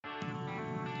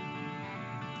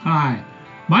Hi,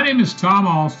 my name is Tom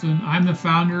Alston. I'm the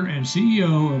founder and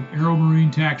CEO of Aero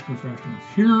Marine Tax Professionals.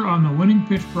 Here on the Winning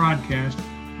Pitch broadcast,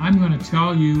 I'm going to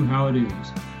tell you how it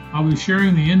is. I'll be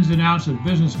sharing the ins and outs of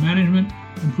business management,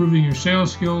 improving your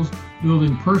sales skills,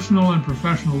 building personal and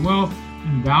professional wealth,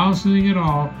 and balancing it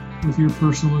all with your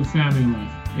personal and family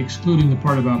life, excluding the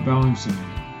part about balancing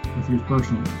it with your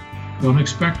personal life. Don't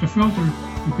expect a filter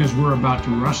because we're about to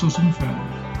rustle some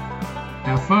feathers.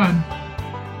 Have fun.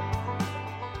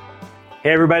 Hey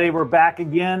everybody, we're back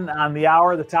again on the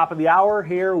hour, the top of the hour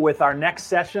here with our next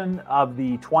session of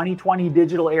the 2020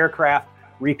 Digital Aircraft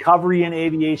Recovery and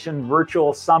Aviation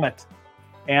Virtual Summit.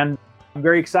 And I'm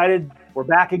very excited. We're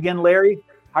back again, Larry.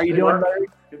 How are you doing, Larry?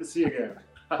 Good to see you again.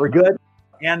 We're good.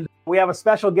 And we have a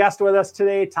special guest with us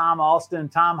today, Tom Alston.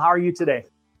 Tom, how are you today?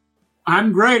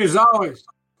 I'm great as always.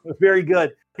 Very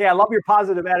good. Hey, I love your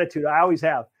positive attitude. I always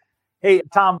have. Hey,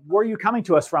 Tom, where are you coming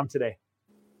to us from today?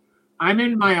 I'm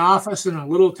in my office in a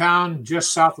little town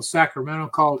just south of Sacramento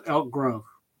called Elk Grove.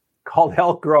 Called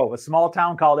Elk Grove, a small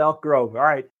town called Elk Grove. All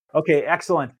right. Okay,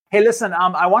 excellent. Hey, listen,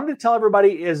 I wanted to tell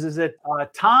everybody is that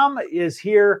Tom is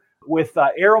here with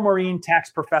Aero Marine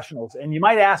Tax Professionals. And you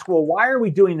might ask, well, why are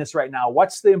we doing this right now?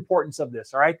 What's the importance of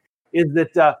this? All right. Is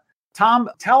that,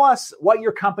 Tom, tell us what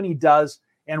your company does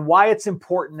and why it's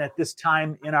important at this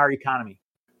time in our economy.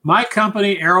 My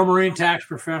company, Aero Marine Tax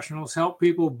Professionals, help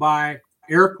people buy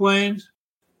airplanes,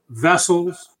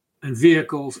 vessels, and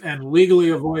vehicles and legally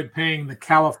avoid paying the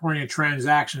California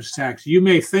transactions tax. You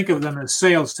may think of them as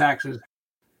sales taxes,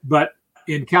 but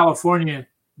in California,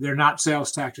 they're not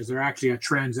sales taxes. They're actually a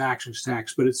transactions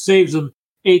tax, but it saves them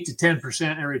 8 to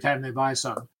 10% every time they buy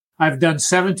something. I've done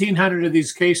 1,700 of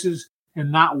these cases,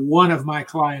 and not one of my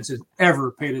clients has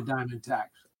ever paid a dime in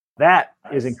tax. That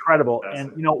is incredible.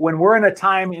 And, you know, when we're in a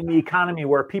time in the economy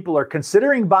where people are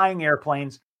considering buying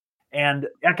airplanes, and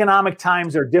economic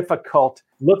times are difficult,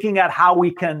 looking at how we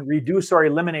can reduce or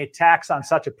eliminate tax on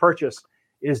such a purchase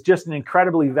is just an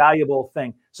incredibly valuable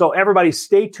thing. So everybody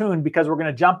stay tuned because we're going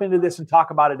to jump into this and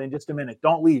talk about it in just a minute.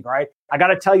 Don't leave, all right? I got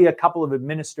to tell you a couple of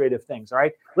administrative things, all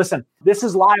right? Listen, this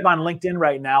is live on LinkedIn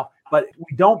right now, but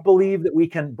we don't believe that we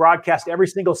can broadcast every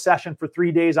single session for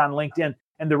 3 days on LinkedIn.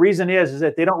 And the reason is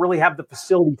that they don't really have the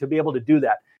facility to be able to do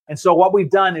that. And so what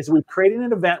we've done is we've created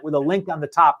an event with a link on the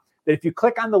top that if you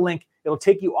click on the link, it'll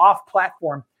take you off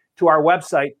platform to our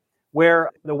website, where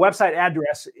the website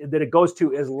address that it goes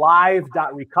to is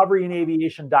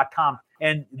live.recoveryandaviation.com.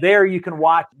 And there you can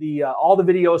watch all the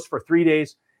videos for 3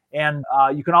 days. And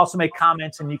you can also make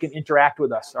comments and you can interact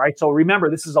with us. All right. So remember,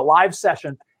 this is a live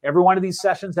session. Every one of these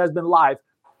sessions has been live.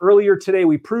 Earlier today,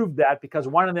 we proved that because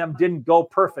one of them didn't go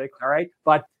perfect. All right.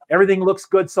 But everything looks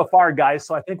good so far, guys.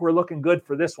 So I think we're looking good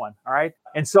for this one. All right.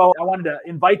 And so I wanted to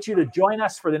invite you to join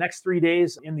us for the next 3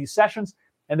 days in these sessions.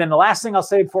 And then the last thing I'll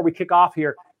say before we kick off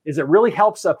here is it really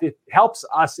helps us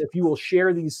if you will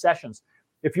share these sessions.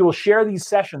 If you will share these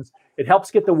sessions, it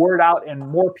helps get the word out and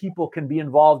more people can be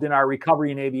involved in our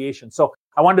recovery and aviation. So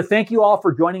I wanted to thank you all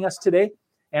for joining us today.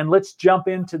 And let's jump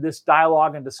into this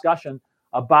dialogue and discussion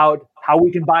about how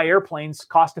we can buy airplanes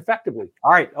cost effectively.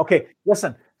 All right. Okay.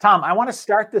 Listen, Tom, I want to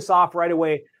start this off right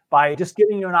away by just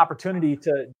giving you an opportunity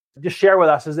to just share with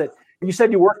us is that you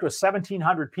said you worked with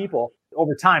 1,700 people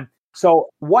over time. So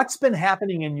what's been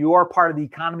happening in your part of the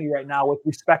economy right now with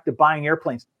respect to buying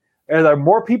airplanes? Are there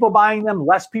more people buying them,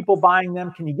 less people buying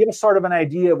them? Can you give us sort of an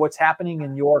idea of what's happening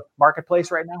in your marketplace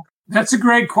right now? That's a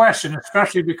great question,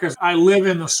 especially because I live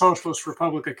in the Socialist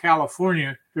Republic of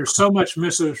California. There's so much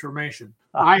misinformation.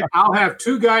 I'll have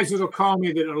two guys that'll call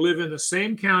me that live in the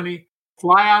same county,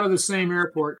 fly out of the same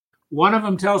airport. One of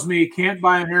them tells me he can't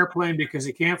buy an airplane because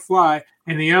he can't fly.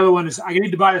 And the other one is, I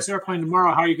need to buy this airplane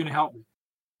tomorrow. How are you going to help me?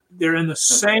 They're in the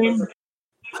same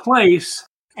place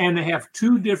and they have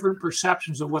two different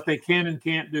perceptions of what they can and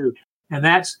can't do. And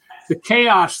that's the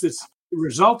chaos that's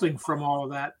resulting from all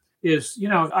of that is, you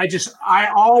know, I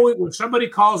always, when somebody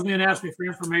calls me and asks me for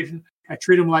information, I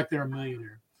treat them like they're a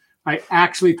millionaire. I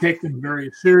actually take them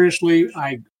very seriously.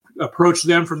 I approach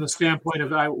them from the standpoint of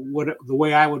the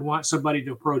way I would want somebody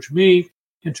to approach me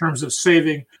in terms of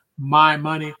saving my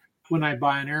money when I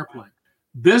buy an airplane.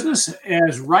 Business,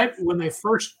 as right when they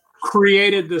first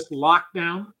created this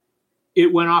lockdown,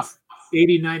 it went off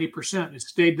 80, 90%. It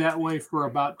stayed that way for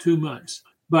about 2 months.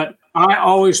 But I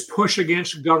always push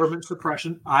against government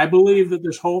suppression. I believe that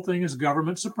this whole thing is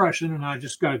government suppression, and I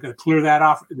just got to clear that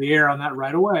off the air on that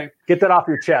right away. Get that off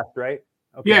your chest, right?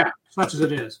 Okay. Yeah, as much as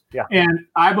it is. Yeah. And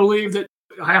I believe that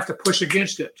I have to push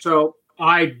against it. So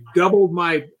I doubled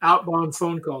my outbound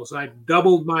phone calls. I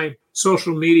doubled my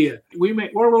social media. We're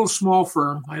a little small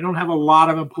firm. I don't have a lot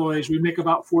of employees. We make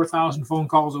about 4,000 phone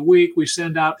calls a week. We've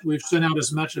sent out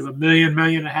as much as 1.5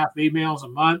 million emails a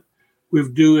month. We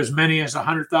do as many as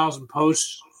 100,000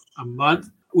 posts a month.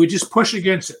 We just push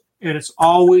against it, and it's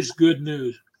always good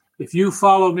news. If you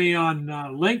follow me on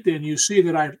LinkedIn, you see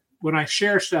that when I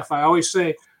share stuff, I always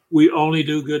say we only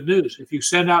do good news. If you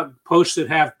send out posts that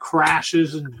have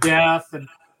crashes and death, and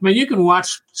you can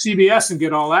watch CBS and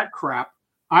get all that crap.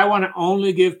 I want to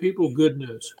only give people good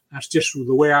news. That's just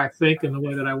the way I think and the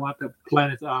way that I want the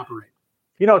planet to operate.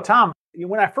 Tom,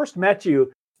 when I first met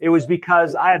you, it was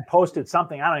because I had posted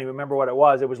something. I don't even remember what it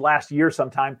was. It was last year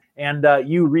sometime. And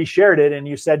you reshared it, and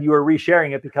you said you were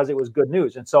resharing it because it was good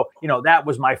news. And so, that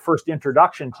was my first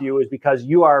introduction to you, is because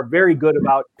you are very good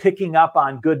about picking up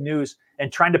on good news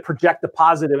and trying to project the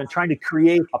positive and trying to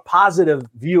create a positive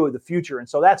view of the future. And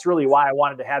so that's really why I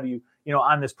wanted to have you,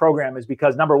 on this program, is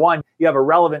because, number one, you have a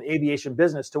relevant aviation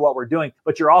business to what we're doing,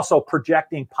 but you're also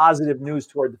projecting positive news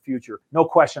toward the future. No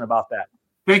question about that.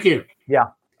 Thank you. Yeah.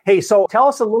 Hey, so tell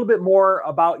us a little bit more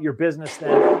about your business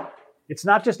then. It's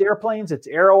not just airplanes, it's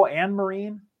aero and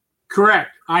marine?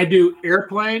 Correct. I do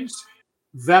airplanes,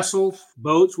 vessels,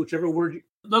 boats, whichever word.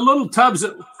 The little tubs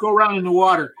that go around in the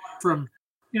water from,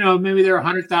 maybe they're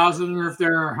 100,000 or if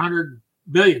they're 100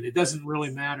 billion. It doesn't really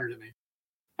matter to me.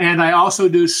 And I also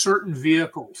do certain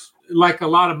vehicles. Like a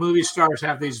lot of movie stars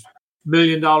have these $1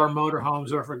 million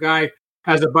motorhomes, or if a guy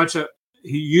has a bunch of,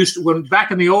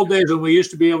 back in the old days when we used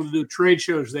to be able to do trade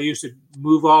shows, they used to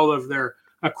move all of their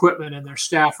equipment and their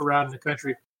staff around the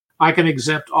country. I can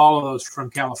exempt all of those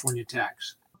from California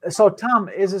tax. So Tom,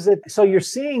 so you're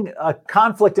seeing a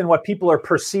conflict in what people are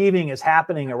perceiving is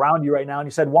happening around you right now. And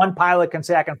you said one pilot can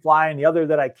say I can fly and the other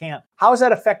that I can't. How is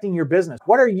that affecting your business?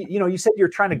 What are you said you're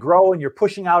trying to grow and you're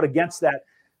pushing out against that,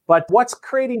 but what's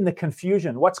creating the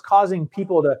confusion? What's causing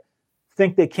people to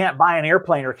think they can't buy an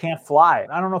airplane or can't fly?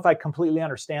 I don't know if I completely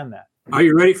understand that. Are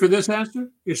you ready for this answer?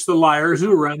 It's the liars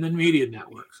who run the media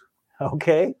networks.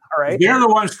 Okay. All right. They're the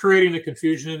ones creating the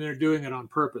confusion, and they're doing it on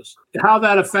purpose. How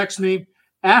that affects me,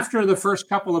 after the first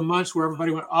couple of months where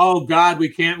everybody went, oh God, we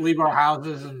can't leave our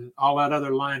houses and all that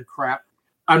other lying crap.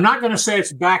 I'm not going to say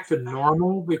it's back to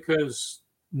normal, because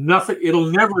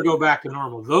it'll never go back to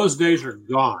normal. Those days are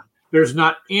gone. There's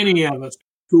not any of us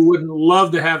who wouldn't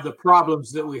love to have the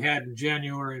problems that we had in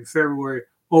January and February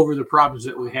over the problems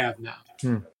that we have now.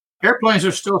 Airplanes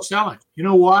are still selling. You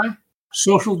know why?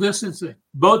 Social distancing.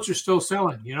 Boats are still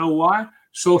selling. You know why?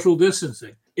 Social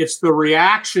distancing. It's the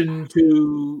reaction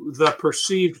to the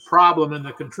perceived problem in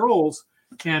the controls.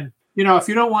 And, if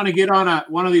you don't want to get on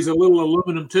one of these little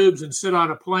aluminum tubes and sit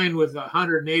on a plane with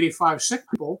 185 sick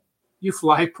people, you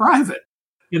fly private.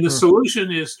 And the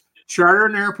solution is charter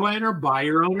an airplane or buy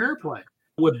your own airplane.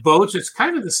 With boats, it's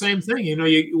kind of the same thing.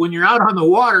 When you're out on the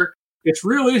water, it's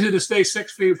real easy to stay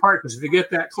 6 feet apart, because if you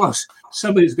get that close,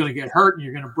 somebody's going to get hurt and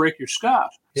you're going to break your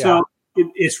stuff. Yeah. So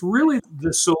it's really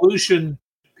the solution.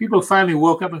 People finally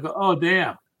woke up and go, oh,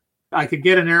 damn, I could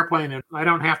get an airplane and I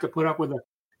don't have to put up with it.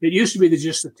 It used to be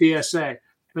just the TSA,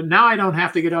 but now I don't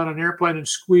have to get on an airplane and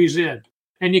squeeze in.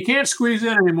 And you can't squeeze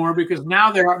in anymore, because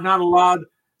now they're not allowed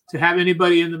to have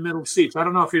anybody in the middle seats. I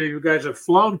don't know if you guys have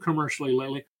flown commercially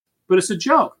lately, but it's a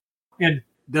joke. And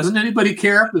doesn't anybody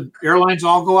care if the airlines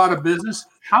all go out of business?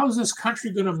 How is this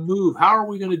country going to move? How are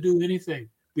we going to do anything?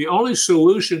 The only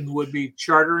solution would be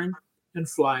chartering and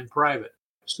flying private.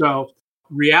 So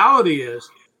reality is,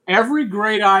 every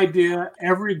great idea,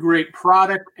 every great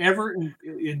product ever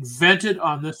invented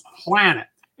on this planet,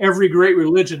 every great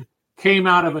religion came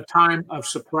out of a time of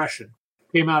suppression,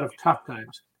 came out of tough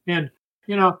times. And,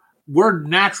 we're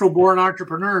natural-born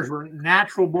entrepreneurs. We're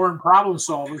natural-born problem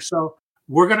solvers. So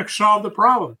we're going to solve the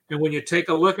problem. And when you take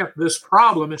a look at this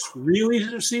problem, it's really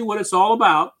easy to see what it's all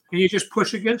about, and you just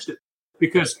push against it.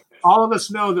 Because all of us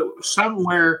know that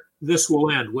somewhere this will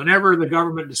end. Whenever the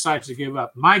government decides to give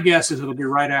up, my guess is it'll be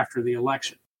right after the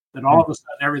election, that all of a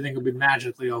sudden everything will be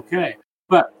magically okay.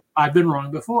 But I've been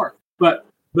wrong before. But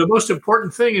the most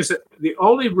important thing is that the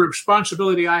only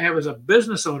responsibility I have as a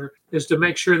business owner is to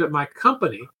make sure that my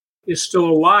company is still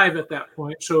alive at that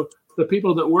point. So the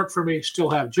people that work for me still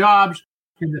have jobs,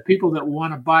 and the people that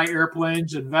want to buy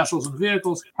airplanes and vessels and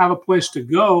vehicles have a place to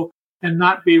go and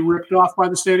not be ripped off by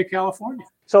the state of California.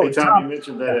 So, hey, Tom, you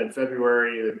mentioned that in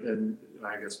February and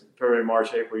I guess February,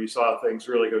 March, April, you saw things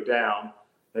really go down.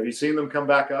 Have you seen them come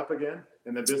back up again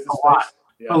in the business space?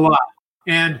 A lot.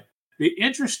 And the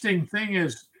interesting thing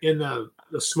is, in the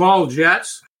small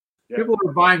jets, people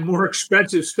are buying more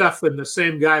expensive stuff than the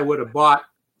same guy would have bought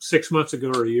 6 months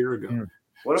ago or a year ago.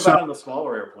 What about in the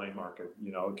smaller airplane market,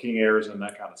 King Airs and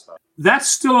that kind of stuff? That's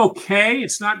still okay.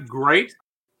 It's not great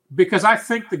because I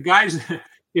think the guys,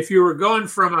 if you were going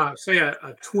from a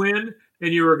twin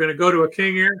and you were going to go to a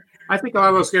King Air, I think a lot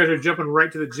of those guys are jumping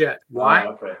right to the jet. Why?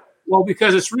 Oh, okay. Well,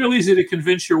 because it's real easy to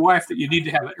convince your wife that you need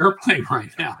to have an airplane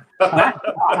right now. That's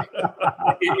why.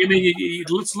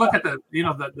 Let's look at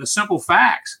the simple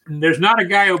facts. And there's not a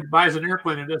guy who buys an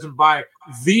airplane and doesn't buy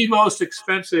the most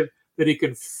expensive that he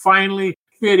can finally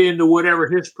fit into whatever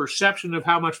his perception of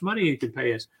how much money he can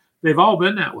pay is. They've all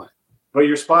been that way. But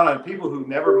you're spot on. People who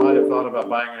never might have thought about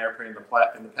buying an airplane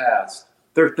in the past,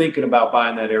 they're thinking about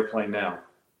buying that airplane now.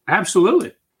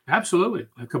 Absolutely. Absolutely.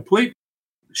 A complete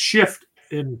shift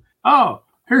in,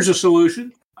 here's a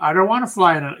solution. I don't want to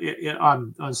fly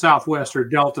on Southwest or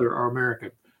Delta or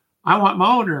American. I want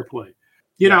my own airplane.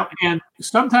 And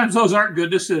sometimes those aren't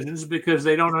good decisions because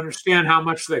they don't understand how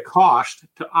much they cost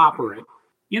to operate.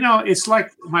 It's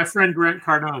like my friend Grant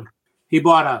Cardone.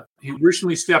 He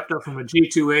recently stepped up from a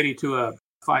G280 to a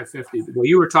 550. Well,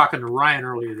 you were talking to Ryan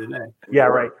earlier today. Yeah,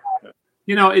 right.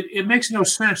 It makes no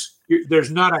sense.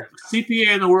 There's not a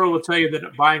CPA in the world will tell you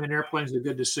that buying an airplane is a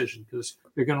good decision because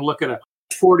they're going to look at a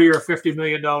 $40 or $50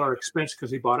 million expense because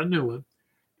he bought a new one.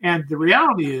 And the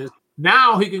reality is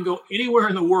now he can go anywhere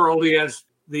in the world. He has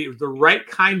the right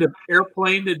kind of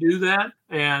airplane to do that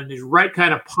and the right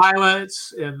kind of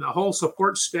pilots and the whole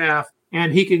support staff.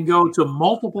 And he can go to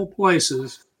multiple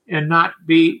places and not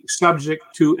be subject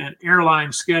to an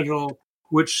airline schedule,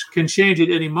 which can change at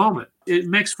any moment. It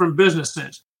makes from business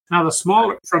sense. Now,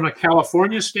 from a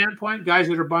California standpoint, guys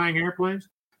that are buying airplanes,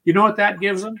 you know what that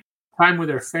gives them? Time with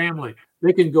their family.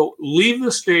 They can leave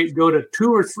the state, go to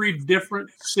 2 or 3 different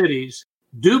cities,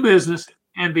 do business,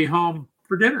 and be home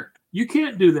for dinner. You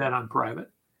can't do that on private.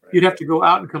 You'd have to go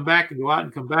out and come back and go out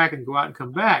and come back and go out and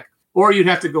come back. Or you'd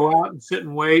have to go out and sit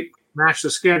and wait, match the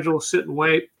schedule, sit and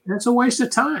wait. And it's a waste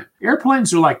of time.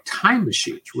 Airplanes are like time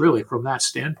machines, really, from that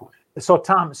standpoint. So,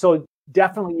 Tom,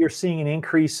 definitely you're seeing an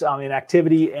increase in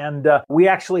activity. And we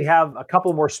actually have a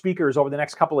couple more speakers over the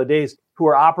next couple of days who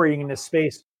are operating in this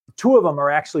space. 2 of them are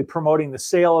actually promoting the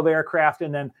sale of aircraft.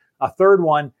 And then a third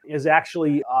one is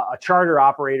actually a charter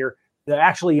operator that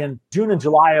actually in June and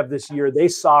July of this year, they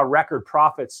saw record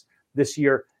profits this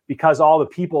year because all the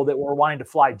people that were wanting to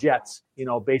fly jets,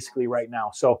 basically right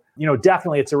now. So,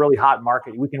 definitely it's a really hot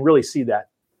market. We can really see that.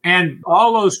 And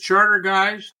all those charter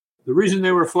guys, the reason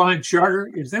they were flying charter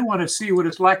is they want to see what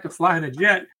it's like to fly in a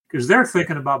jet because they're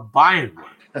thinking about buying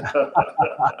one.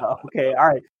 Okay. All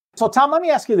right. So, Tom, let me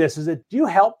ask you this. Do you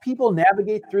help people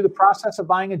navigate through the process of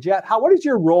buying a jet? What is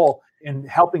your role in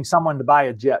helping someone to buy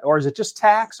a jet? Or is it just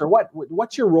tax? Or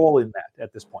what's your role in that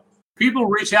at this point? People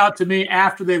reach out to me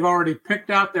after they've already picked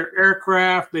out their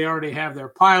aircraft. They already have their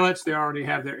pilots. They already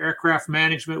have their aircraft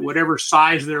management, whatever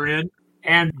size they're in.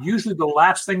 And usually the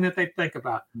last thing that they think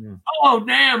about, oh,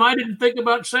 damn, I didn't think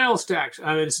about sales tax.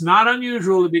 I mean, it's not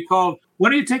unusual to be called,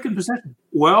 when are you taking possession?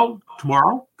 Well,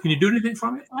 tomorrow. Can you do anything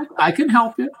for me? I can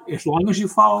help you as long as you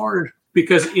follow orders.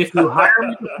 Because if you hire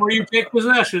me before you take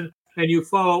possession and you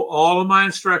follow all of my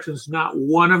instructions, not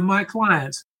one of my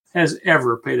clients has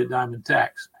ever paid a dime in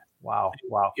tax. Wow.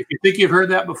 If you think you've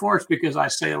heard that before, it's because I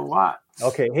say it a lot.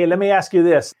 Okay. Hey, let me ask you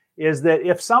this. Is that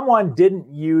if someone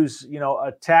didn't use,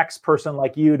 a tax person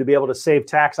like you to be able to save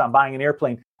tax on buying an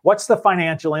airplane, what's the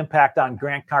financial impact on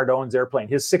Grant Cardone's airplane,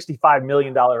 his $65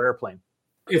 million airplane?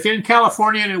 If in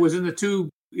California and it was in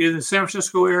the San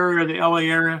Francisco area or the LA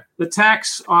area, the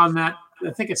tax on that,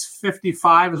 I think it's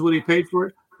 55 is what he paid for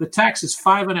it. The tax is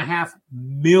 $5.5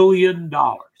 million.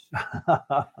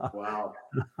 Wow.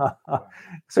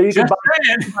 So you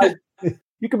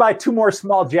can buy 2 more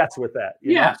small jets with that.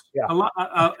 Yeah. A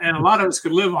lot of us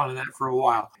could live on that for a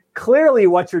while. Clearly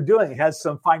what you're doing has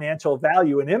some financial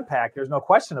value and impact. There's no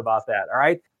question about that. All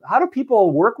right. How do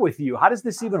people work with you? How does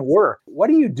this even work? What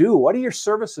do you do? What are your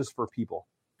services for people?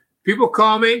 People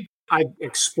call me. I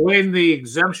explain the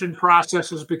exemption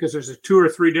processes because there's 2 or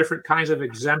 3 different kinds of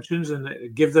exemptions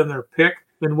and give them their pick.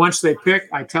 Then once they pick,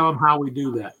 I tell them how we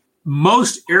do that.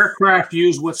 Most aircraft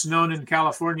use what's known in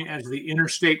California as the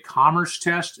interstate commerce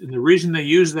test. And the reason they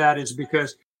use that is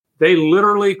because they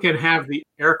literally can have the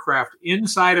aircraft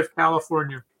inside of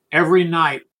California every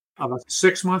night of a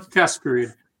 6-month test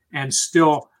period and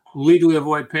still legally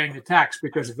avoid paying the tax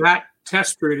because that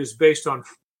test period is based on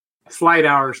flight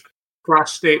hours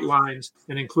across state lines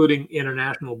and including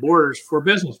international borders for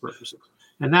business purposes.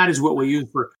 And that is what we use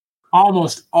for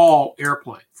almost all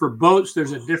airplanes. For boats,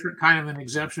 there's a different kind of an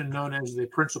exemption known as the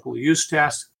principal use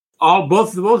test.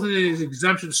 Both of these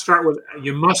exemptions start with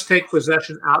you must take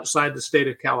possession outside the state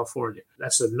of California.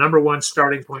 That's the number one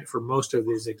starting point for most of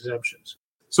these exemptions.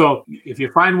 So if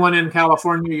you find one in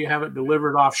California, you have it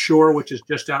delivered offshore, which is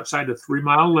just outside the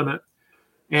 3-mile limit.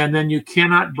 And then you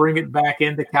cannot bring it back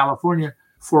into California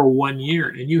for 1 year.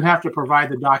 And you have to provide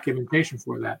the documentation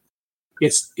for that.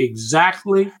 It's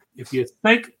exactly, if you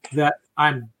think that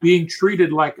I'm being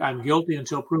treated like I'm guilty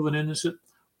until proven innocent,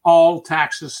 all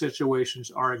taxes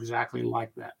situations are exactly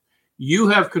like that. You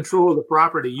have control of the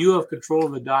property. You have control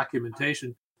of the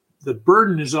documentation. The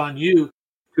burden is on you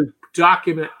to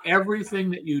document everything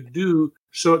that you do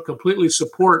so it completely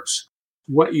supports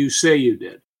what you say you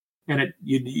did. And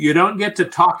you don't get to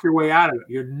talk your way out of it.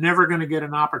 You're never going to get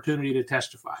an opportunity to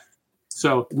testify.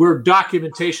 So we're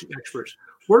documentation experts.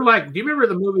 We're like, do you remember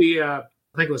the movie, I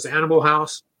think it was Animal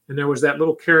House? And there was that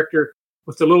little character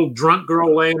with the little drunk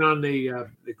girl laying on the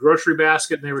grocery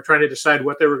basket, and they were trying to decide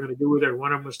what they were going to do with her.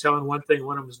 One of them was telling one thing,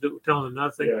 one of them was telling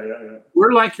another thing. Yeah.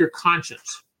 We're like your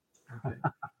conscience. Okay.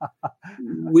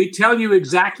 We tell you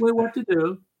exactly what to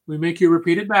do. We make you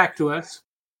repeat it back to us,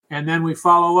 and then we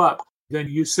follow up. Then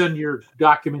you send your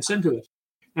documents into us.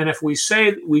 And if we see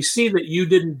that you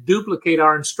didn't duplicate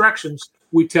our instructions,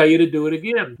 we tell you to do it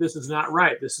again. This is not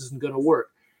right. This isn't going to work.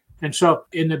 And so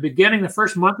in the beginning, the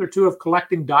first month or two of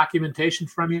collecting documentation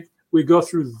from you, we go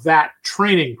through that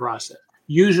training process.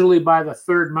 Usually by the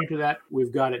third month of that,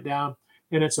 we've got it down,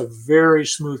 and it's a very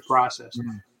smooth process.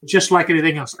 Mm-hmm. Just like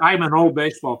anything else. I'm an old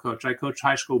baseball coach. I coached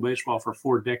high school baseball for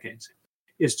 4 decades.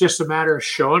 It's just a matter of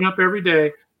showing up every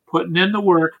day, putting in the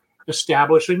work,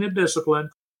 establishing the discipline,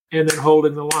 and then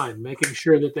holding the line, making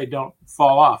sure that they don't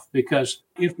fall off. Because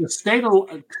if the state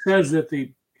says that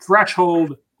the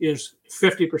threshold is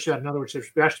 50%, in other words,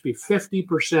 there has to be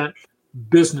 50%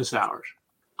 business hours.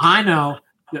 I know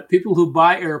that people who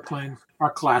buy airplanes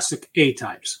are classic A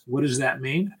types. What does that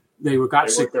mean? They got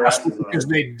successful because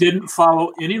they didn't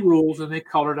follow any rules and they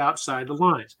colored outside the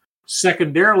lines.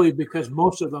 Secondarily, because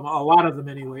most of them, a lot of them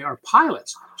anyway, are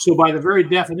pilots. So by the very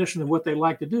definition of what they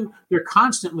like to do, they're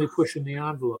constantly pushing the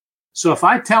envelope. So if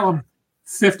I tell them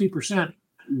 50%,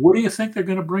 what do you think they're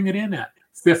going to bring it in at?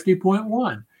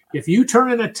 50.1. If you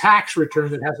turn in a tax return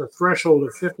that has a threshold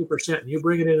of 50% and you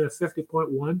bring it in at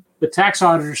 50.1, the tax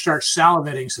auditor starts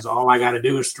salivating and says, all I got to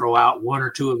do is throw out 1 or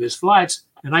 2 of his flights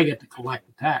and I get to collect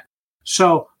the tax.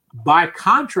 So by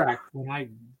contract, when I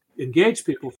engage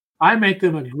people, I make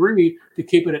them agree to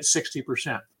keep it at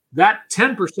 60%. That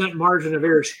 10% margin of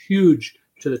error is huge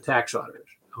to the tax auditors,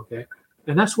 okay?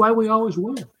 And that's why we always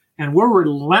win. And we're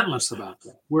relentless about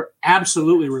that. We're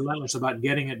absolutely relentless about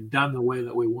getting it done the way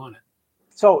that we want it.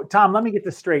 So, Tom, let me get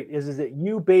this straight. Is that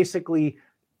you basically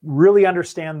really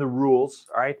understand the rules,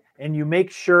 all right? And you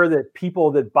make sure that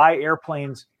people that buy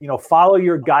airplanes, follow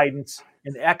your guidance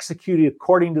and execute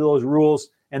according to those rules,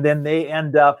 and then they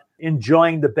end up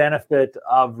enjoying the benefit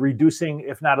of reducing,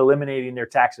 if not eliminating, their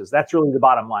taxes. That's really the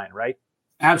bottom line, right?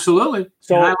 Absolutely.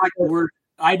 So and I like the word,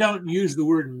 I don't use the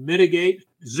word mitigate.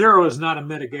 Zero is not a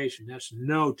mitigation. That's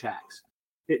no tax.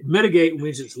 Mitigate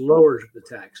means it's lowers the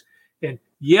tax. And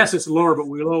yes, it's lower, but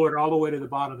we lower it all the way to the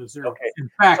bottom of zero. Okay. In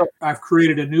fact, I've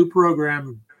created a new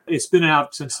program. It's been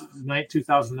out since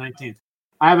 2019.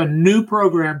 I have a new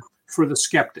program for the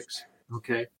skeptics.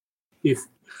 Okay. If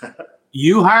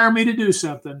you hire me to do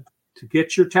something to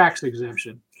get your tax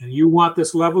exemption and you want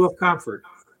this level of comfort,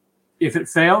 if it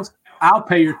fails, I'll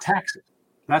pay your taxes.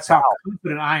 That's how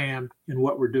confident I am in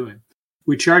what we're doing.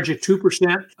 We charge you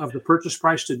 2% of the purchase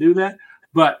price to do that,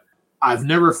 but I've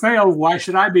never failed. Why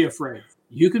should I be afraid?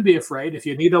 You can be afraid. If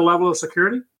you need a level of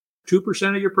security,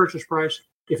 2% of your purchase price.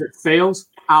 If it fails,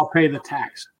 I'll pay the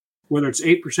tax. Whether it's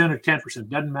 8% or 10%,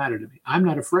 doesn't matter to me. I'm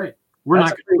not afraid. We're not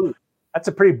going to lose. That's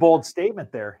a pretty bold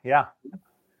statement there. Yeah.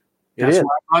 That's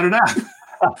why I brought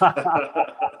it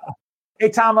up. Hey,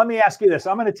 Tom, let me ask you this.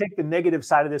 I'm going to take the negative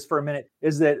side of this for a minute.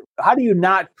 Is that how do you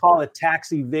not call it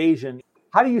tax evasion?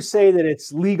 How do you say that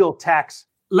it's legal tax?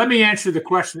 Let me answer the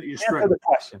question that you struck.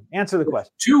 Answer the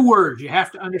question. 2 words. You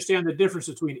have to understand the difference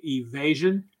between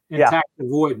evasion and tax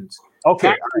avoidance. Okay.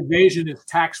 Tax evasion is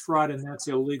tax fraud, and that's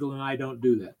illegal, and I don't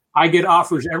do that. I get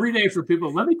offers every day for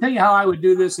people. Let me tell you how I would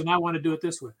do this, and I want to do it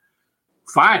this way.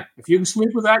 Fine. If you can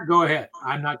sleep with that, go ahead.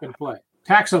 I'm not going to play.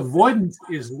 Tax avoidance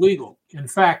is legal. In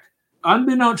fact,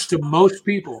 unbeknownst to most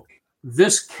people,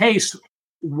 this case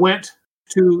went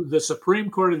to the Supreme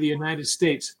Court of the United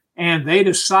States, and they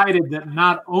decided that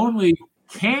not only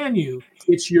can you,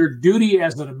 it's your duty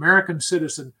as an American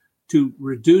citizen to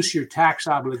reduce your tax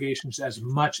obligations as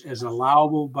much as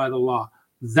allowable by the law.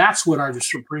 That's what our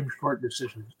Supreme Court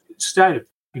decision stated.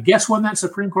 And guess when that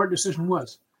Supreme Court decision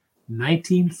was?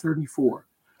 1934.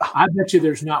 I bet you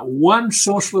there's not one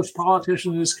socialist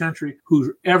politician in this country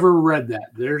who's ever read that.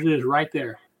 There it is right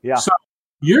there. Yeah. So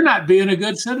you're not being a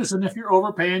good citizen if you're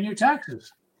overpaying your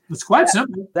taxes. It's quite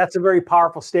simple. That's a very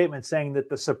powerful statement, saying that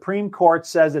the Supreme Court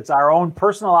says it's our own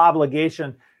personal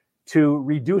obligation to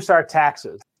reduce our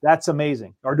taxes. That's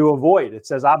amazing. Or to avoid. It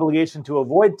says obligation to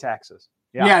avoid taxes.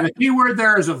 Yeah, the key word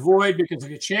there is avoid, because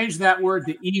if you change that word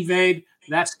to evade,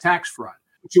 that's tax fraud.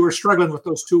 But you were struggling with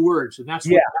those two words, and that's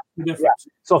the difference.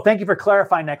 Yeah. So thank you for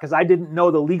clarifying that, because I didn't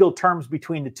know the legal terms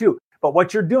between the two. But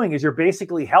what you're doing is you're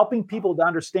basically helping people to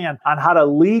understand on how to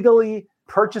legally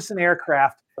purchase an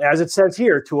aircraft, as it says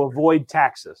here, to avoid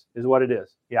taxes is what it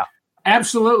is. Yeah.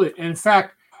 Absolutely. In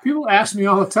fact, people ask me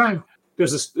all the time,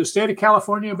 does the state of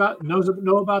California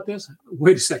know about this?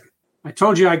 Wait a second. I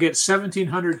told you I get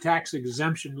 1,700 tax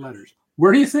exemption letters.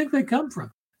 Where do you think they come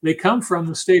from? They come from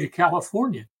the state of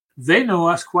California. They know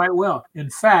us quite well.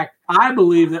 In fact, I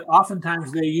believe that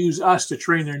oftentimes they use us to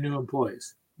train their new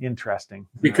employees. Interesting.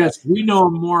 Because we know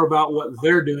more about what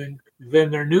they're doing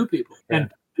than their new people. Yeah.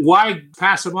 And why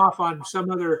pass them off on some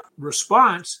other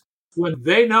response when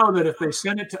they know that if they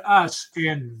send it to us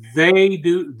and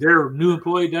their new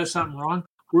employee does something wrong,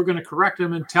 we're going to correct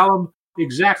them and tell them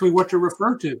exactly what to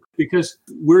refer to, because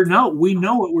we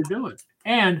know what we're doing.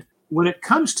 And when it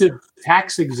comes to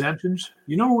tax exemptions,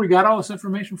 you know where we got all this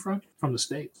information from? From the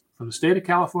state of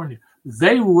California.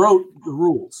 They wrote the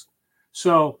rules.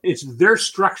 So it's their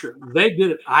structure. They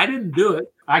did it. I didn't do it.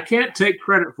 I can't take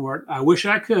credit for it. I wish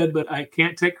I could, but I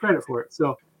can't take credit for it.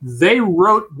 So they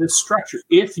wrote this structure.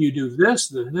 If you do this,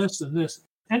 then this, and this.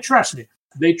 And trust me,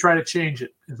 they try to change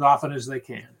it as often as they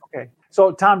can. Okay.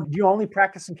 So, Tom, do you only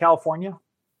practice in California?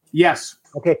 Yes.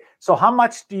 Okay. So how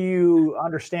much do you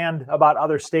understand about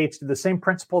other states? Do the same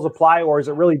principles apply, or is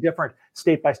it really different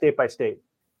state by state by state?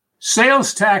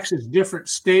 Sales tax is different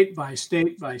state by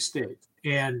state by state.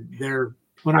 And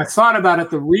when I thought about it,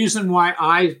 the reason why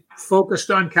I focused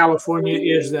on California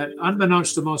is that,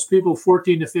 unbeknownst to most people,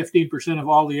 14 to 15% of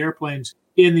all the airplanes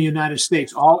in the United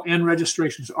States, all N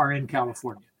registrations, are in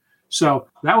California. So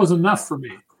that was enough for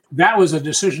me. That was a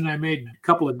decision I made a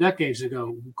couple of decades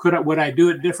ago. Would I do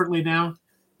it differently now?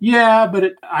 Yeah,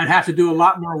 but I'd have to do a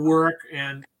lot more work.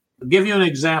 And I'll give you an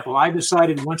example. I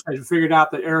decided, once I figured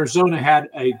out that Arizona had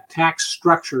a tax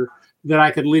structure that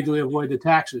I could legally avoid the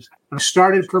taxes, I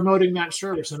started promoting that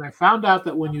service. And I found out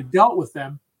that when you dealt with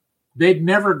them, they'd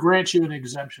never grant you an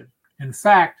exemption. In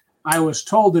fact, I was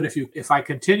told that if I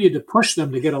continued to push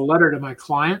them to get a letter to my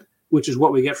client, which is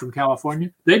what we get from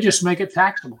California, they just make it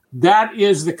taxable. That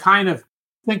is the kind of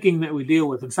thinking that we deal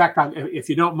with. In fact, if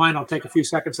you don't mind, I'll take a few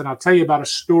seconds and I'll tell you about a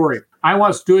story. I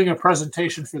was doing a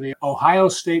presentation for the Ohio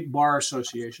State Bar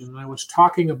Association, and I was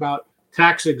talking about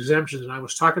tax exemptions, and I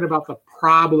was talking about the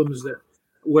problems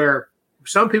where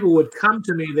some people would come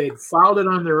to me, they'd filed it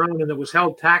on their own and it was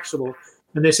held taxable.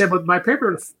 And they said, but my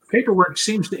paperwork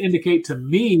seems to indicate to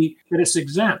me that it's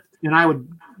exempt. And I would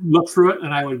look through it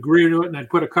and I would agree to it, and I'd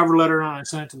put a cover letter on and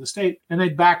send it to the state, and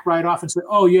they'd back right off and say,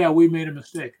 oh yeah, we made a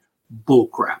mistake. Bull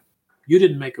crap. You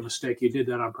didn't make a mistake. You did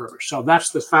that on purpose. So that's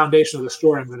the foundation of the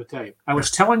story I'm going to tell you. I was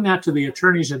telling that to the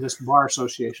attorneys in this bar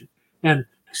association, and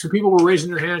some people were raising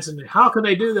their hands and, how can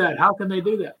they do that? How can they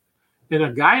do that? And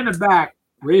a guy in the back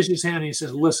raised his hand and he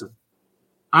says, listen,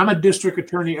 I'm a district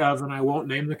attorney and I won't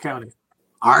name the county.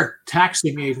 Our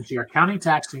taxing agency, our county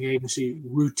taxing agency,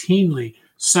 routinely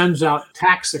sends out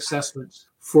tax assessments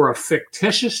for a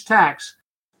fictitious tax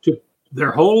to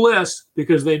their whole list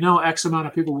because they know X amount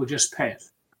of people will just pay it.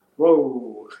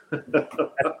 Whoa.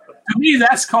 To me,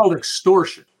 that's called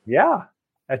extortion. Yeah,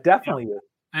 that definitely is.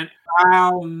 And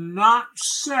I'll not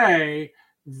say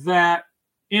that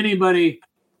everybody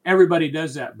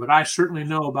does that, but I certainly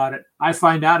know about it. I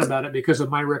find out about it because of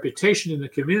my reputation in the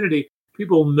community.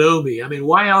 People know me. I mean,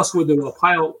 why else would the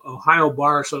Ohio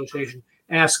Bar Association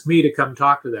ask me to come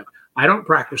talk to them? I don't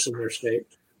practice in their state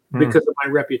because of my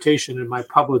reputation and my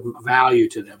public value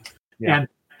to them. Yeah.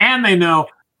 And they know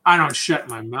I don't shut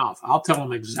my mouth. I'll tell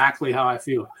them exactly how I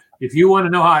feel. If you want to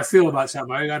know how I feel about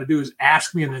something, all you got to do is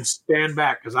ask me and then stand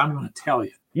back, because I'm going to tell you.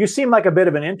 You seem like a bit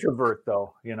of an introvert,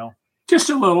 though, you know.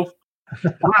 Just a little.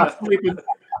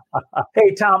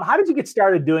 Hey, Tom, how did you get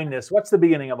started doing this? What's the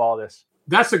beginning of all this?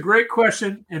 That's a great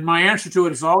question, and my answer to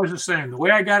it is always the same. The way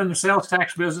I got in the sales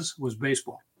tax business was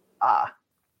baseball.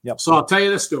 Yep. So I'll tell you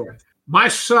this story. My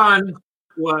son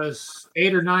was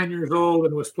 8 or 9 years old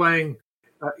and was playing.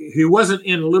 He wasn't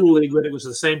in Little League, but it was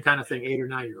the same kind of thing, 8 or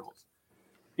 9 year olds.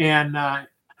 And a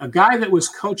guy that was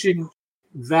coaching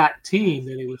that team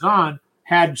that he was on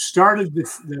had started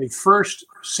the first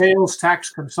sales tax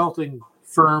consulting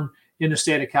firm in the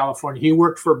state of California. He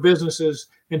worked for businesses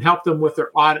and helped them with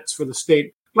their audits for the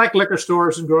state, like liquor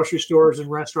stores and grocery stores and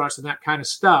restaurants and that kind of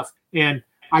stuff. And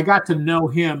I got to know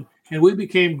him, and we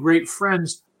became great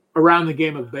friends around the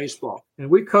game of baseball. And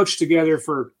we coached together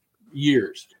for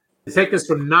years. Take us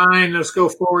from 9, let's go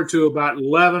forward to about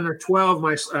 11 or 12.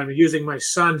 I'm using my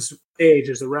son's age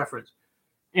as a reference.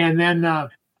 And then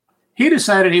he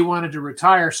decided he wanted to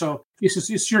retire. So he says,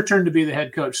 it's your turn to be the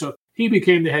head coach. So he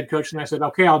became the head coach. And I said,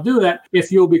 okay, I'll do that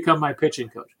if you'll become my pitching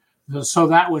coach. So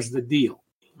that was the deal.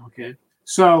 Okay.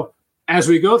 So as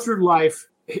we go through life,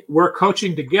 we're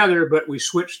coaching together, but we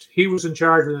switched. He was in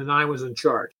charge and then I was in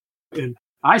charge. And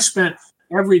I spent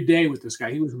every day with this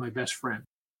guy. He was my best friend.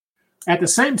 At the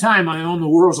same time, I own the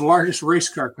world's largest race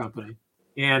car company,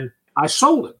 and I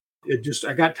sold it.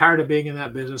 I got tired of being in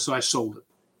that business, so I sold it.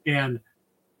 And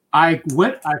I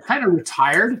kind of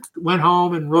retired, went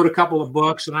home and wrote a couple of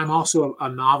books, and I'm also a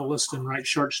novelist and write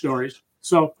short stories.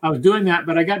 So I was doing that,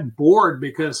 but I got bored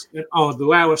because, the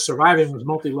way I was surviving was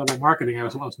multi-level marketing. I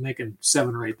was making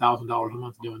 $7,000 or $8,000 a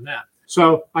month doing that.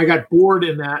 So I got bored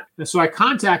in that. And so I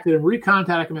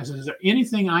recontacted him. I said, is there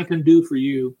anything I can do for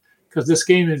you? Because this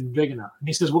game isn't big enough. And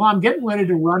he says, well, I'm getting ready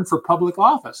to run for public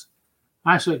office.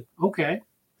 I said, okay.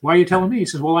 Why are you telling me? He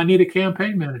says, well, I need a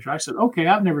campaign manager. I said, okay,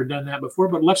 I've never done that before,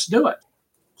 but let's do it.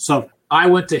 So I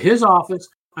went to his office.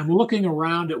 I'm looking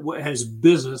around at his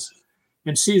business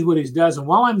and sees what he does. And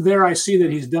while I'm there, I see that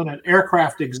he's done an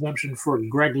aircraft exemption for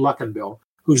Greg Luckenbill,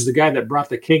 who's the guy that brought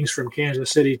the Kings from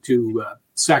Kansas City to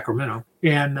Sacramento.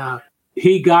 And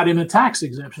he got him a tax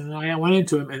exemption, and I went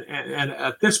into him. And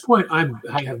at this point, I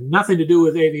have nothing to do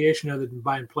with aviation other than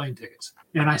buying plane tickets.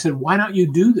 And I said, why don't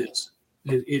you do this?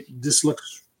 This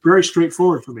looks very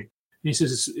straightforward for me. And he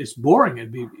says, it's boring.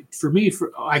 It'd be for me.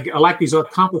 I like these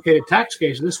complicated tax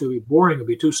cases. This would be boring. It'd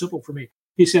be too simple for me.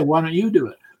 He said, why don't you do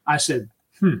it? I said,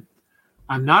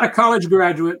 I'm not a college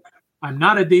graduate. I'm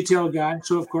not a detail guy.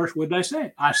 So of course, what did I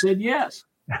say? I said yes.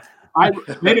 I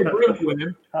made an agreement with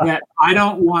him that I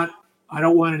don't want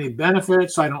any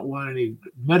benefits. I don't want any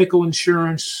medical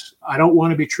insurance. I don't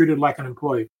want to be treated like an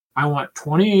employee. I want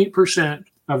 28%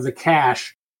 of the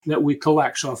cash that we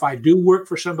collect. So if I do work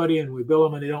for somebody and we bill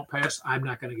them and they don't pay us, I'm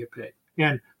not going to get paid.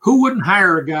 And who wouldn't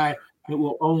hire a guy that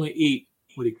will only eat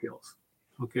what he kills?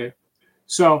 Okay.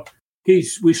 So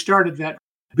we started that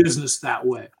business that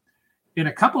way. In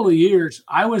a couple of years,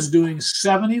 I was doing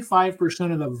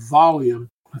 75% of the volume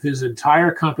of his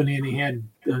entire company, and he had,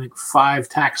 I think, 5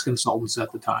 tax consultants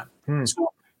at the time.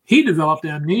 So he developed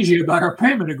amnesia about our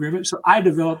payment agreement. So I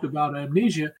developed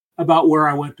amnesia about where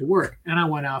I went to work, and I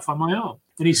went off on my own.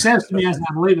 And he says to me as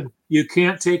I'm leaving, you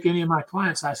can't take any of my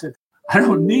clients. I said, I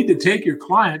don't need to take your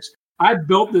clients. I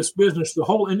built this business. The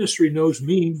whole industry knows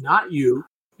me, not you,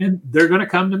 and they're going to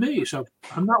come to me. So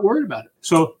I'm not worried about it.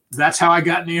 So that's how I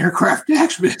got in the aircraft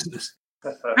tax business.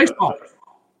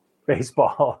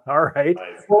 Baseball. All right.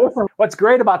 Well, what's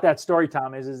great about that story,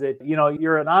 Tom, is that,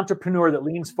 you're an entrepreneur that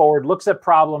leans forward, looks at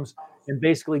problems and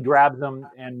basically grabs them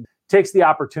and takes the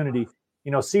opportunity,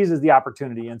 seizes the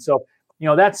opportunity. And so,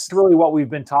 that's really what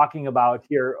we've been talking about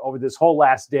here over this whole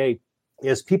last day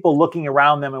is people looking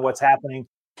around them and what's happening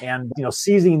and,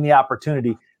 seizing the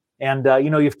opportunity. And,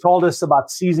 you've told us about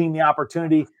seizing the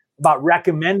opportunity, about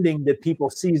recommending that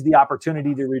people seize the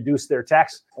opportunity to reduce their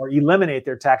tax or eliminate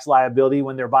their tax liability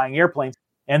when they're buying airplanes.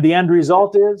 And the end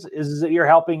result is that you're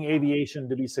helping aviation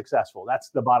to be successful. That's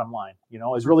the bottom line,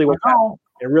 is really what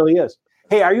it really is.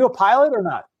 Hey, are you a pilot or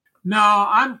not?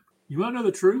 No, you want to know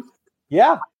the truth?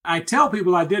 Yeah. I tell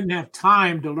people I didn't have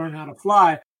time to learn how to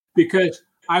fly because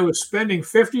I was spending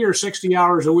 50 or 60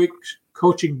 hours a week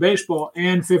coaching baseball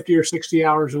and 50 or 60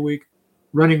 hours a week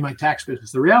running my tax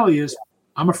business. The reality is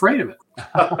I'm afraid of it.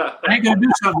 I ain't going to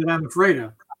do something that I'm afraid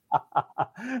of.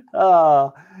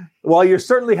 Well, you're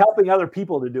certainly helping other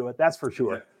people to do it. That's for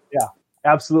sure. Yeah,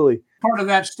 absolutely. Part of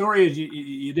that story is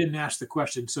you didn't ask the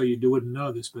question, so you wouldn't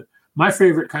know this, but my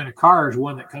favorite kind of car is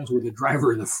one that comes with a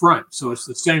driver in the front. So it's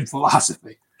the same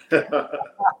philosophy.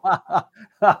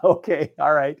 Okay.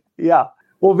 All right. Yeah.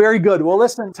 Well, very good. Well,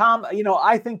 listen, Tom,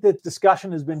 I think that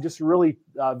discussion has been just really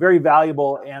very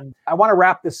valuable. And I want to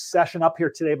wrap this session up here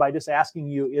today by just asking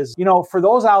you is, for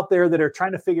those out there that are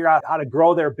trying to figure out how to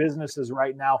grow their businesses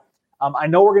right now, I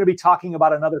know we're going to be talking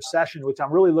about another session, which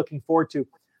I'm really looking forward to,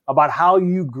 about how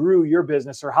you grew your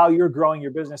business or how you're growing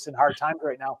your business in hard times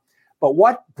right now. But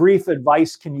what brief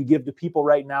advice can you give to people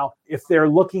right now if they're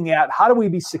looking at how do we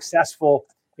be successful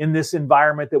in this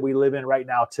environment that we live in right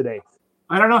now today?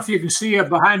 I don't know if you can see it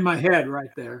behind my head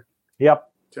right there.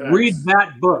 Yep. 10X. Read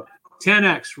that book,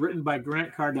 10X, written by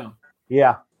Grant Cardone.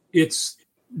 Yeah. It's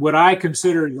what I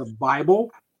consider the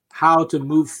Bible how to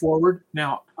move forward.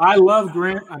 Now, I love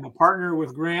Grant. I'm a partner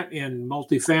with Grant in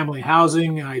multifamily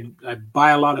housing. I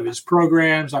buy a lot of his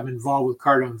programs. I'm involved with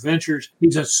Cardone Ventures.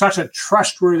 He's such a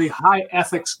trustworthy, high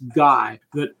ethics guy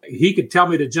that he could tell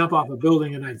me to jump off a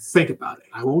building and I'd think about it.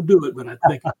 I won't do it, but I'd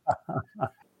think about it.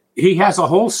 He has a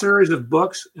whole series of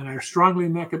books, and I strongly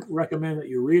recommend that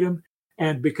you read them.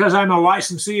 And because I'm a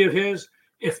licensee of his,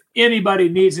 if anybody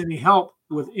needs any help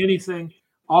with anything,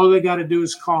 all they got to do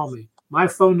is call me. My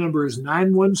phone number is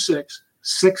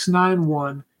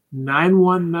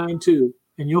 916-691-9192.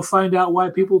 And you'll find out why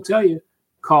people tell you,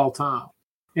 call Tom.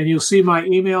 And you'll see my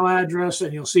email address,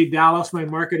 and you'll see Dallas, my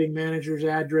marketing manager's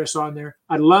address on there.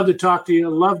 I'd love to talk to you,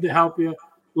 love to help you,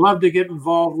 love to get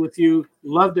involved with you,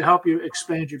 love to help you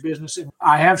expand your business. And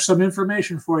I have some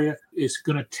information for you. It's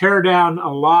going to tear down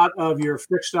a lot of your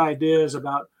fixed ideas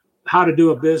about how to do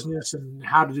a business and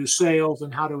how to do sales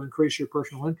and how to increase your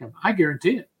personal income. I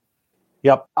guarantee it.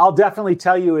 Yep. I'll definitely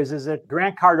tell you is that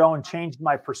Grant Cardone changed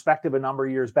my perspective a number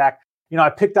of years back. I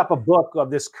picked up a book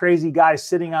of this crazy guy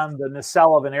sitting on the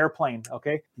nacelle of an airplane.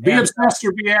 Okay. Be Obsessed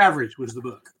or Be Average was the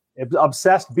book.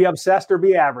 Be obsessed or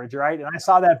be average. Right. And I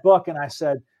saw that book and I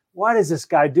said, what is this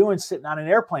guy doing sitting on an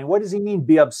airplane? What does he mean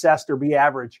be obsessed or be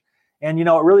average? And, it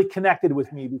really connected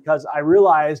with me because I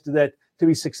realized that to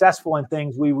be successful in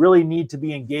things, we really need to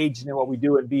be engaged in what we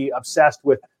do and be obsessed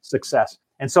with success.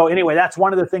 And so anyway, that's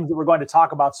one of the things that we're going to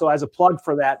talk about. So as a plug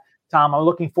for that, Tom, I'm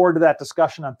looking forward to that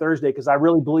discussion on Thursday because I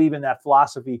really believe in that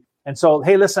philosophy. And so,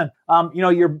 hey, listen,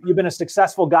 you've been a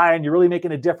successful guy and you're really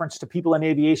making a difference to people in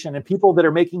aviation, and people that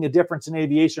are making a difference in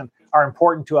aviation are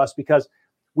important to us because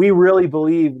we really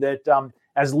believe that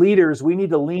as leaders, we need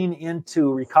to lean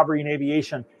into recovery in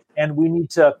aviation and we need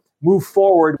to move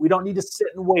forward. We don't need to sit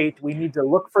and wait. We need to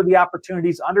look for the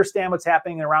opportunities, understand what's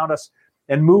happening around us,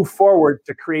 and move forward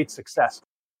to create success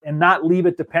and not leave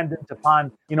it dependent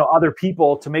upon, other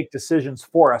people to make decisions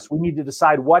for us. We need to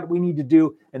decide what we need to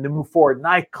do and to move forward. And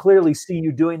I clearly see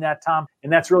you doing that, Tom.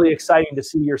 And that's really exciting to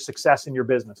see your success in your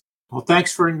business. Well,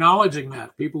 thanks for acknowledging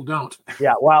that. People don't.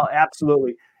 Yeah, well,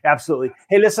 absolutely. Absolutely.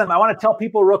 Hey, listen, I want to tell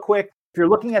people real quick, if you're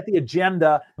looking at the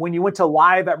agenda, when you went to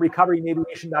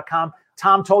live@recoveryaviation.com,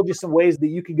 Tom told you some ways that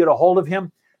you could get a hold of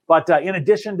him. But in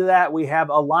addition to that, we have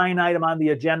a line item on the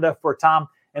agenda for Tom,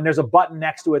 and there's a button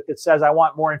next to it that says, I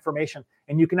want more information.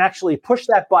 And you can actually push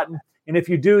that button. And if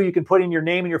you do, you can put in your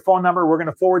name and your phone number. We're going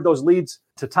to forward those leads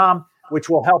to Tom, which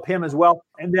will help him as well.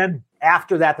 And then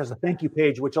after that, there's a thank you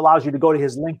page, which allows you to go to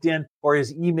his LinkedIn or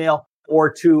his email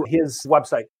or to his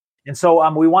website. And so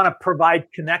we want to provide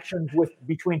connections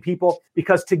between people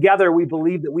because together we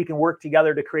believe that we can work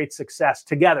together to create success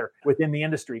together within the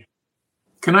industry.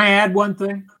 Can I add one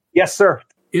thing? Yes, sir.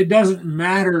 It doesn't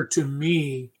matter to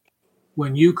me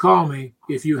when you call me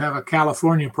if you have a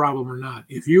California problem or not.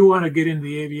 If you want to get into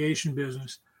the aviation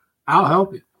business, I'll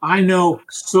help you. I know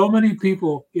so many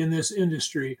people in this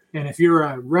industry, and if you're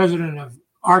a resident of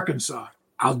Arkansas,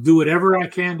 I'll do whatever I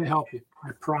can to help you.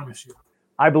 I promise you.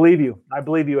 I believe you. I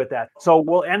believe you at that. So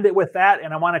we'll end it with that.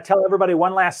 And I want to tell everybody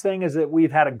one last thing is that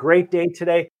we've had a great day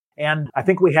today. And I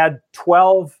think we had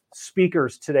 12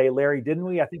 speakers today, Larry, didn't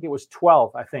we? I think it was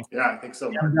 12, I think. Yeah, I think so.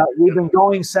 And we've been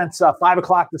going since 5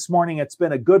 o'clock this morning. It's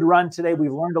been a good run today.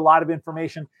 We've learned a lot of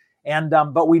information. And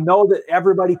but we know that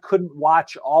everybody couldn't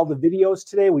watch all the videos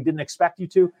today. We didn't expect you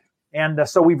to. And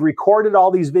so we've recorded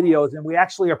all these videos, and we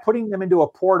actually are putting them into a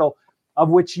portal of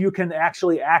which you can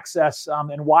actually access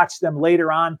and watch them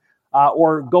later on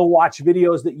or go watch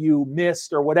videos that you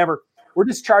missed or whatever. We're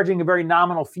just charging a very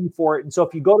nominal fee for it. And so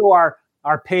if you go to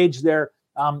our page there,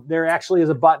 there actually is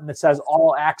a button that says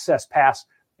All Access Pass,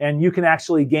 and you can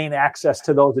actually gain access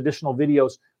to those additional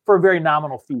videos for a very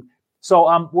nominal fee.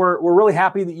 So we're really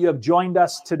happy that you have joined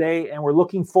us today, and we're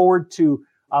looking forward to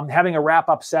having a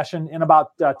wrap-up session in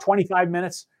about 25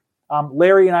 minutes.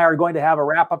 Larry and I are going to have a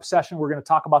wrap-up session. We're going to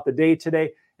talk about the day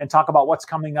today and talk about what's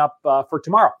coming up for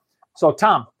tomorrow. So,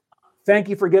 Tom, thank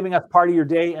you for giving us part of your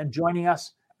day and joining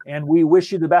us. And we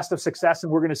wish you the best of success,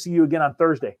 and we're going to see you again on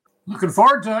Thursday. Looking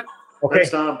forward to it. Okay.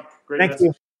 Thanks, Tom. Great Thank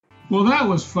you. Well, that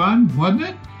was fun, wasn't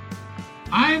it?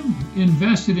 I'm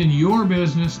invested in your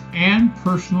business and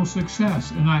personal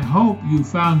success, and I hope you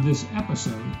found this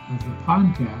episode of the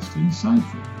podcast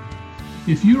insightful.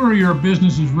 If you or your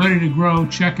business is ready to grow,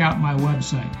 check out my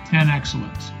website, 10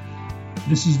 Excellence.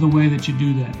 This is the way that you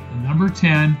do that. The number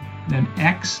 10, then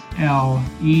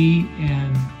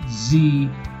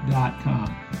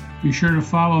XLENZ.com. Be sure to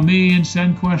follow me and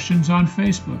send questions on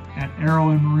Facebook at Aero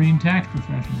and Marine Tax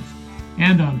Professionals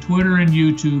and on Twitter and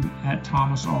YouTube at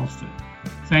Thomas Alston.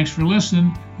 Thanks for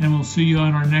listening, and we'll see you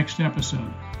on our next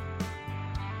episode.